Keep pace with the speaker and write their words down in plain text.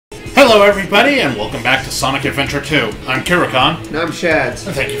Hello everybody, and welcome back to Sonic Adventure 2. I'm Kirikon. And I'm Shads.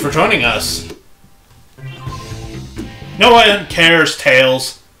 And thank you for joining us. No one cares,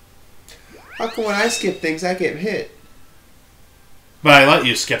 Tails. How come when I skip things, I get hit? But I let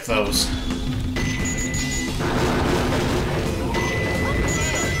you skip those.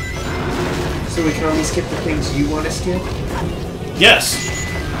 So we can only skip the things you want to skip? Yes.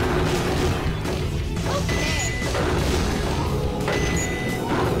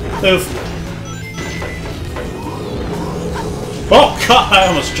 Oof. Oh god, I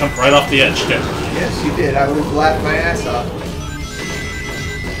almost jumped right off the edge too. Yes, you did. I would have laughed my ass off.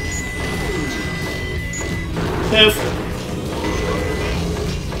 Oof.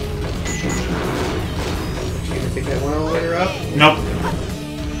 You gonna take that one all the way up? Nope.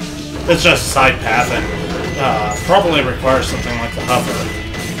 It's just a side path and probably requires something like the hover.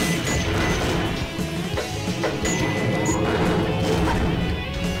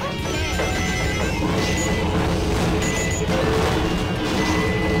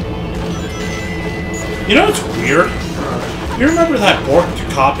 You know what's weird? You remember that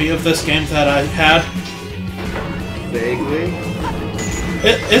borked copy of this game that I had? Vaguely.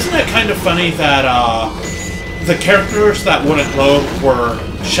 Isn't it kind of funny that the characters that wouldn't load were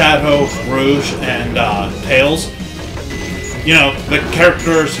Shadow, Rouge, and Tails? You know, the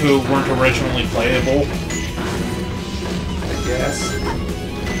characters who weren't originally playable. I guess.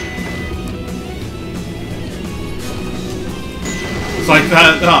 It's like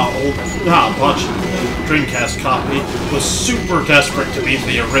that old bunch Dreamcast copy was super desperate to be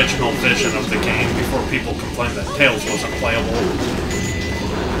the original vision of the game before people complained that Tails wasn't playable.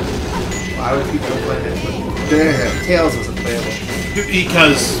 Why would people complain that Tails wasn't playable?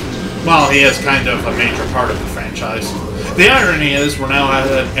 Because, well, he is kind of a major part of the franchise. The irony is, we're now at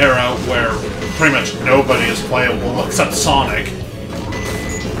an era where pretty much nobody is playable except Sonic.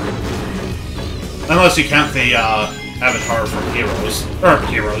 Unless you count the Avatar from Heroes. Or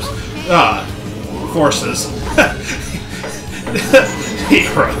Heroes. Forces.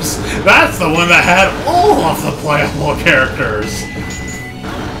 Heroes. That's the one that had all of the playable characters.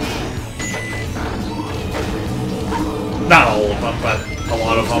 Not all of them, but a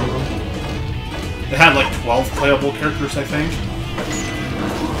lot of them. It had like 12 playable characters, I think.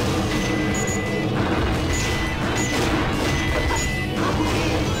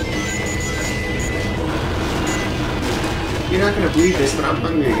 You're not gonna believe this, but I'm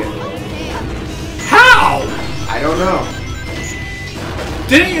hungry again. How? I don't know.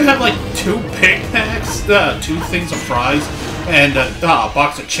 Didn't you have like 2 Big Macs, 2 things of fries, and a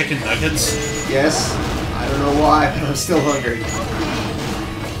box of chicken nuggets? Yes. I don't know why, but I'm still hungry.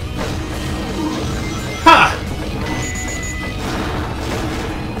 Ha!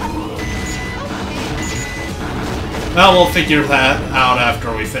 Well, we'll figure that out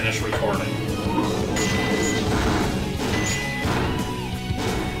after we finish recording.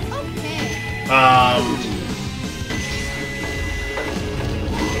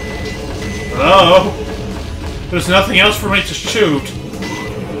 Hello? There's nothing else for me to shoot.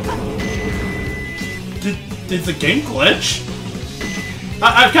 Did the game glitch?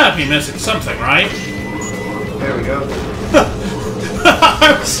 I've got to be missing something, right? There we go.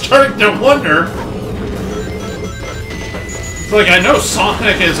 I'm starting to wonder. Like, I know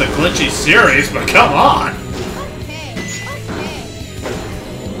Sonic is a glitchy series, but come on!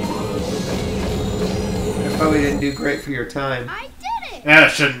 I probably didn't do great for your time. I did it! Yeah,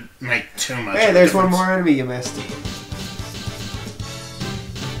 it shouldn't make too much Hey, there's difference. one more enemy you missed.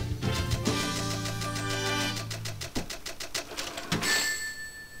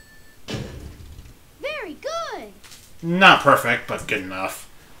 Very good! Not perfect, but good enough.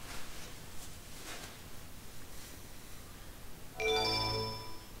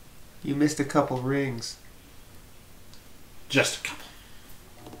 You missed a couple rings. Just a couple.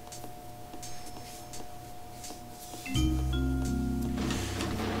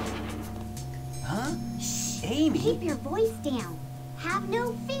 Huh? Amy? Keep your voice down. Have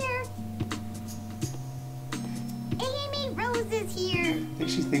no fear. Amy Rose is here. I think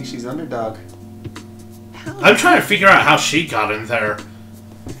she thinks she's underdog. I'm trying to figure out how she got in there.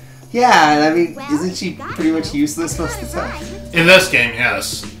 Yeah, I mean, Well, isn't she got pretty you. much useless most of the You're time? right. In this game,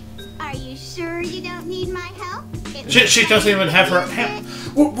 yes. Are you sure you don't need my help? She doesn't even have her...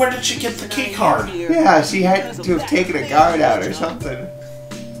 Where did she get the key card? Yeah, she had to have taken a guard out or something.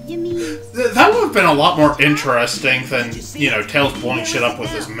 You mean That would have been a lot more interesting than, you know, Tails blowing shit up with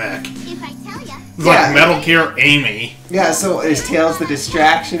his mech. if I tell ya? Like Yeah. Metal Gear Amy. Yeah, so is Tails the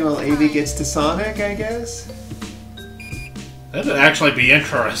distraction while Amy gets to Sonic, I guess? That'd actually be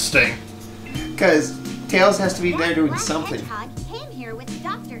interesting. Because Tails has to be there doing That something. hedgehog came here with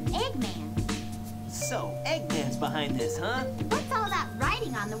Dr. Eggman. So, Eggman's behind this, huh? What's all that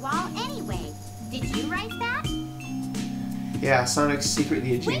writing on the wall anyway? Did you write that? Yeah, Sonic's secretly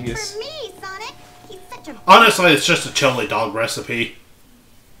a Wait genius. for me, Sonic. He's such a... Honestly, it's just a chili dog recipe.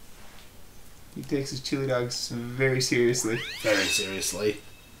 He takes his chili dogs very seriously. Very seriously.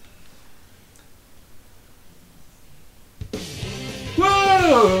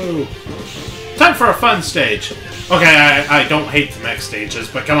 Whoa! Time for a fun stage. Okay, I don't hate the mech stages,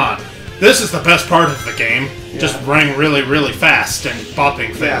 but come on. This is the best part of the game. Yeah. Just running really, really fast and popping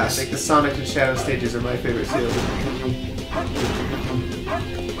things. Yeah, I think the Sonic and Shadow stages are my favorite too.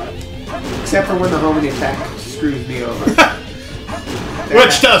 Except for when the homing attack screws me over.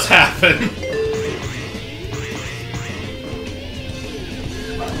 Which does happen.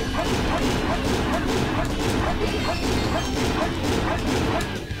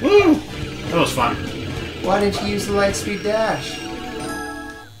 Woo! That was fun. Why didn't you use the Lightspeed Dash?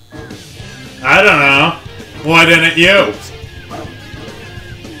 I don't know. Why didn't you?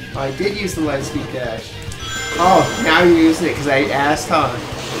 I did use the Lightspeed Dash. Oh, now you're using it because I asked, huh?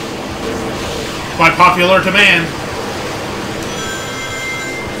 By popular demand.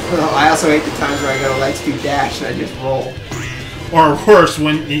 Well, I also hate the times where I got a Lightspeed Dash and I just roll. Or worse,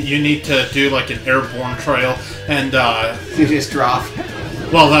 when you need to do like an airborne trail and, You just drop.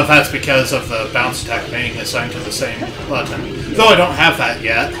 well, that's because of the bounce attack being assigned to the same button. Though I don't have that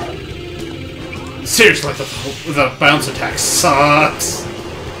yet. Seriously, the bounce attack sucks.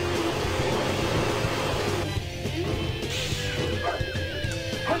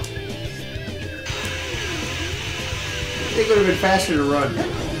 I think it would have been faster to run.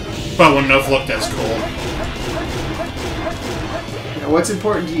 But wouldn't have looked as cool. Now, what's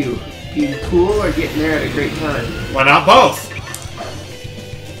important to you? Being cool or getting there at a great time? Why not both?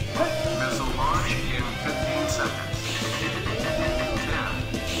 Missile launch in 15 seconds.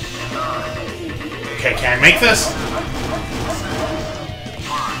 10, 9, Okay, can I make this?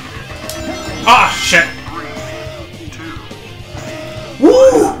 Ah, shit. 3, 2,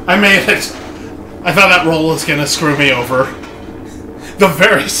 Woo! I made it. I thought that roll was gonna screw me over. The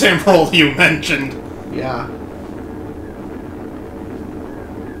very same roll you mentioned. Yeah.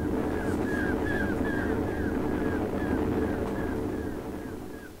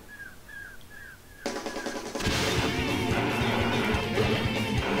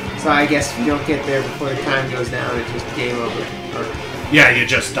 So I guess if you don't get there before the time goes down, it's just game over. Or, Yeah, you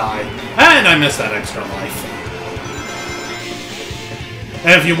just die. And I missed that extra life.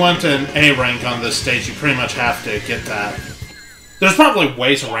 And if you want an A rank on this stage, you pretty much have to get that. There's probably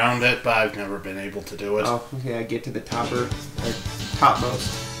ways around it, but I've never been able to do it. oh, okay, I get to the topper, or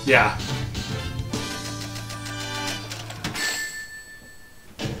topmost. Yeah.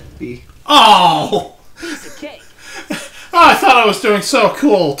 B. Oh! Piece of cake. Oh, I thought I was doing so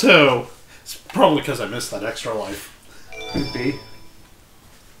cool, too. It's probably because I missed that extra life. Could be.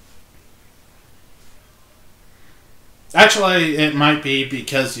 Actually, it might be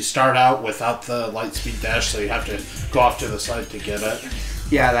because you start out without the Lightspeed Dash, so you have to go off to the side to get it.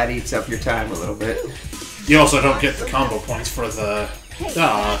 Yeah, that eats up your time a little bit. You also don't get the combo points for the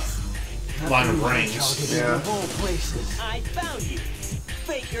line of rings. Yeah. Of all places. I found you,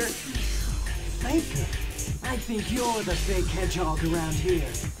 Faker. Faker? I think you're the fake hedgehog around here.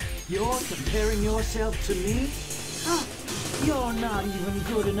 You're comparing yourself to me? Huh. You're not even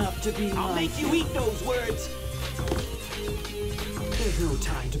good enough to be I'll make you eat those words. There's no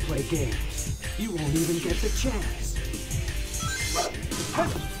time to play games. You won't even get the chance.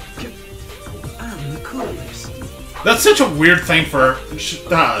 I'm the coolest. That's such a weird thing for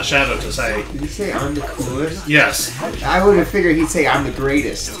Shadow to say. Did he say I'm the coolest? Yes. I would have figured he'd say I'm the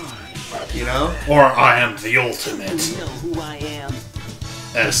greatest. You know? Or I am the ultimate. You know who I am.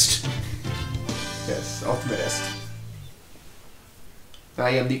 Est. Yes, ultimatist.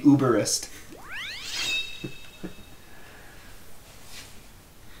 I am the uberist.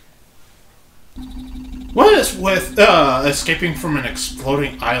 What is with escaping from an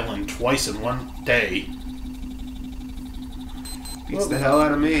exploding island twice in one day? Beats the hell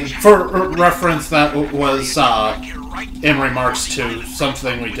out of me. For reference, that was in remarks to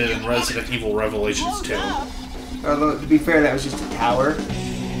something we did in Resident Evil Revelations 2. Although, to be fair, that was just a tower.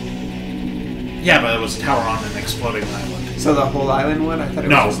 Yeah, but it was a tower on an exploding island. So the whole island one? I thought it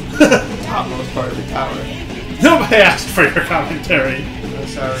No. was just the topmost part of the tower. Nobody asked for your commentary. I'm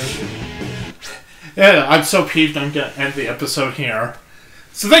sorry. Yeah, I'm so peeved I'm going to end the episode here.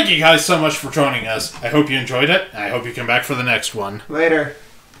 So thank you guys so much for joining us. I hope you enjoyed it. I hope you come back for the next one. Later.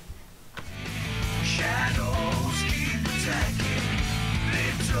 shadows keep attacking.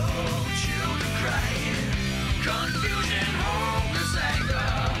 Little children crying. Confusion, hopeless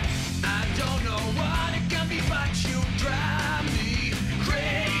anger.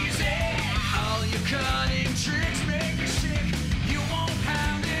 car.